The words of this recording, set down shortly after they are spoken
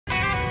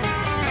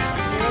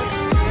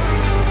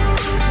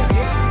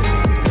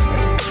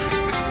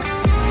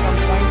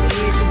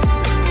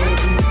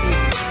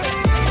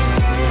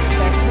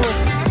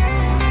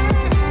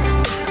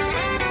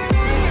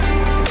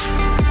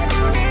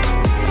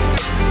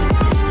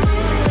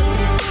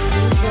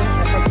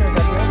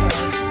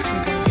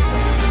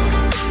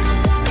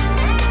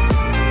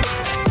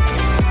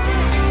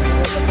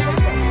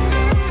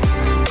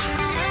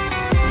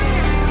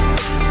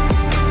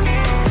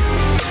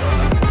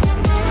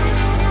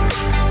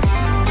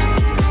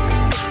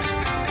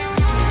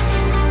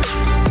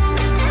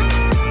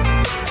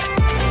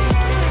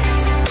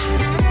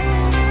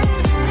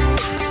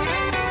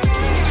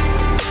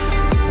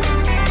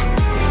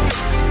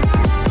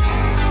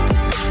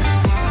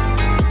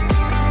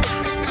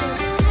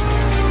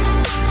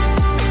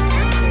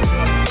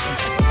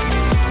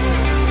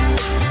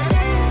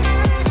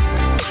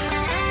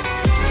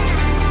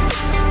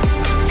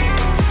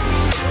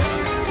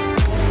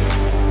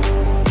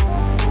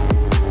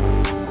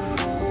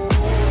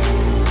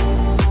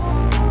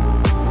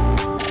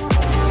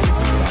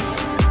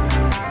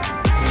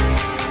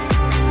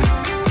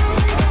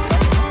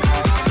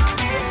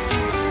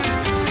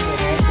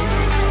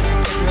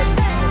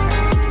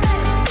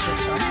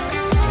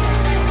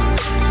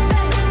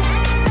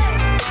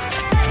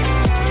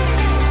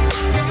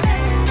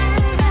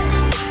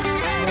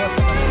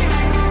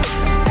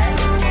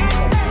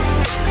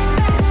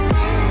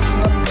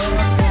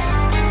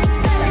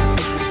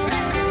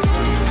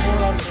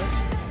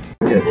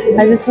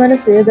I just want to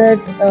say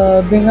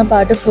that being a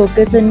part of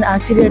Focus and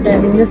actually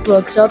attending this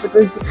workshop, it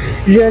was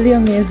really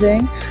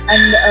amazing.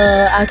 And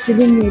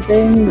actually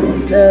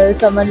meeting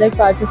someone like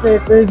Partha,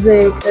 it was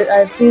like,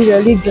 I feel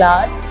really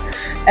glad.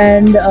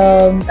 And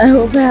I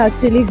hope I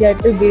actually get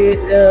to be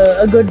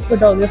a good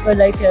photographer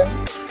like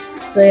him.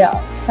 So yeah,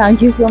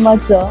 thank you so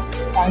much, sir.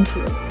 Thank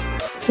you.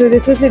 So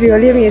this was a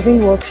really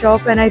amazing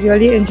workshop and I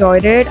really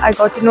enjoyed it. I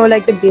got to know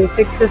like the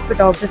basics of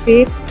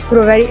photography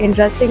through a very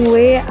interesting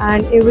way,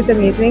 and it was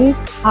amazing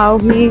how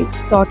he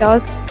taught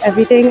us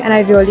everything, and I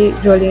really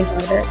enjoyed it.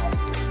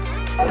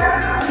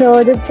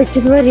 So the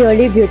pictures were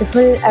really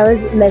beautiful. I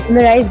was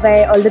mesmerized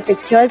by all the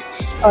pictures.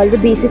 All the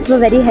basics were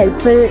very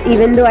helpful.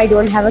 Even though I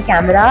don't have a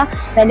camera,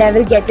 when I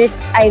will get it,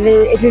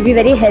 it will be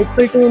very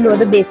helpful to know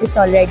the basics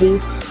already.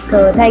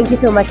 So thank you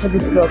so much for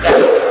this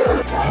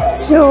program.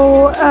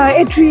 So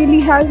it really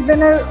has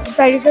been a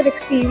very good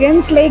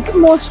experience. Like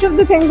most of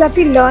the things that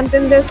we learned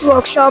in this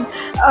workshop,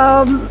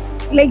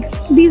 like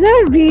these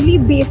are really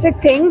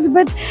basic things,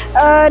 but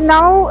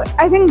now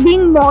I think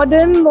being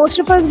modern, most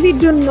of us, we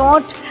do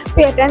not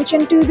pay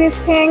attention to these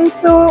things.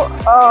 So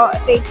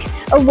like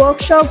a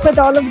workshop with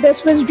all of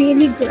this was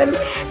really good,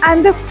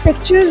 and the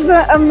pictures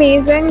were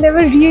amazing. They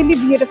were really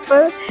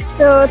beautiful.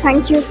 So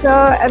thank you,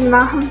 sir and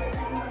ma'am.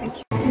 Thank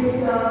you. Thank you,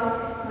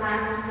 sir,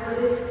 ma'am,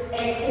 for this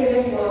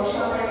excellent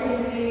workshop. I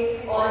think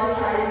we all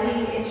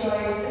thoroughly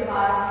enjoyed the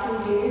past 2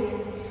 days,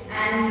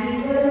 and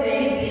these were the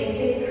very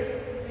basic,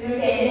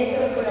 tenets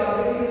of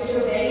photography, which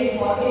were very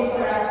important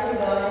for us to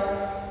learn.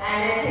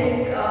 And I think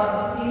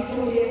these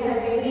 2 days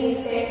have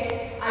really set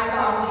our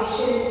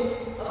foundations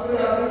of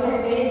photography,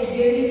 has made it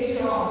really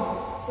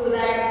strong, so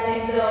that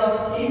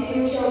in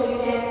future we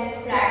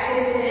can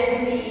practice it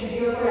and it will be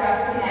easier for us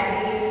to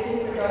navigate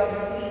through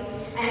photography.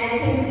 And I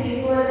think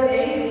these were the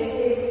very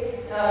basics,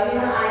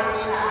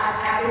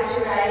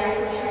 aperture,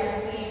 ISO, shutter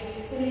speed.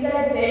 So these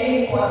are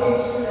very important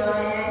to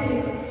learn, and I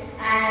think,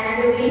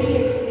 and the way he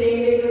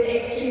explained it was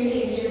extremely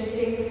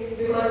interesting,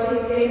 because he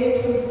explained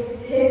it through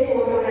his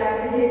photographs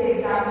and his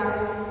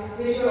examples,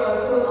 which were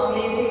also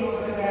amazing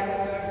photographs.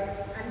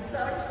 And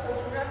sir's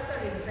photographs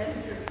are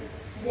exemplary.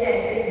 Yes,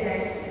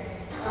 exactly.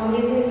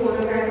 Amazing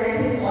photographs, and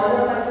I think all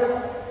of us were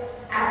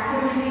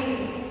absolutely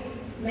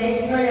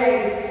mesmerized